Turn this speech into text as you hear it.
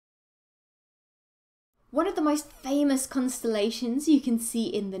One of the most famous constellations you can see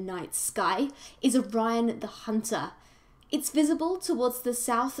in the night sky is Orion the Hunter. It's visible towards the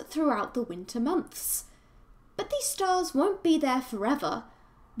south throughout the winter months. But these stars won't be there forever.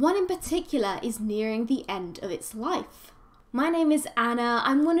 One in particular is nearing the end of its life. My name is Anna,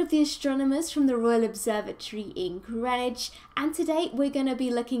 I'm one of the astronomers from the Royal Observatory in Greenwich, and today we're going to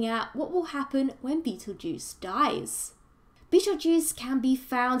be looking at what will happen when Betelgeuse dies. Betelgeuse can be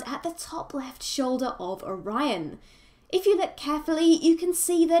found at the top left shoulder of Orion. If you look carefully, you can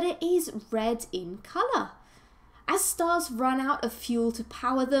see that it is red in colour. As stars run out of fuel to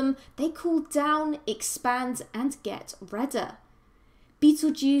power them, they cool down, expand, and get redder.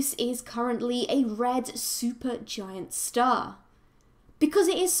 Betelgeuse is currently a red supergiant star. Because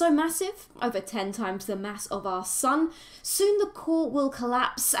it is so massive, over 10 times the mass of our Sun, soon the core will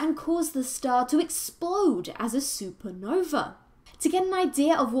collapse and cause the star to explode as a supernova. To get an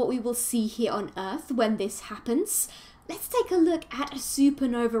idea of what we will see here on Earth when this happens, let's take a look at a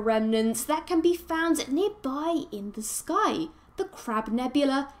supernova remnant that can be found nearby in the sky, the Crab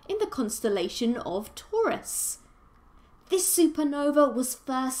Nebula in the constellation of Taurus. This supernova was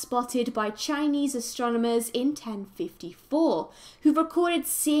first spotted by Chinese astronomers in 1054, who recorded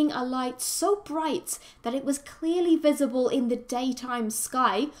seeing a light so bright that it was clearly visible in the daytime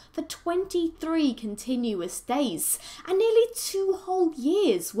sky for 23 continuous days, and nearly 2 whole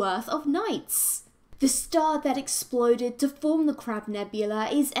years worth of nights. The star that exploded to form the Crab Nebula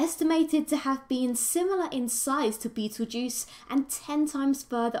is estimated to have been similar in size to Betelgeuse and 10 times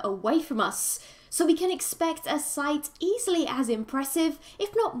further away from us, so we can expect a sight easily as impressive,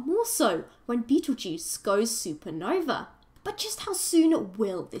 if not more so, when Betelgeuse goes supernova. But just how soon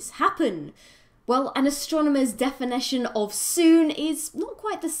will this happen? Well, an astronomer's definition of soon is not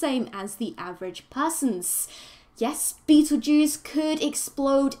quite the same as the average person's. Yes, Betelgeuse could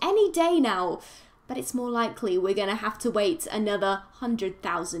explode any day now, but it's more likely we're going to have to wait another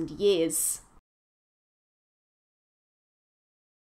 100,000 years.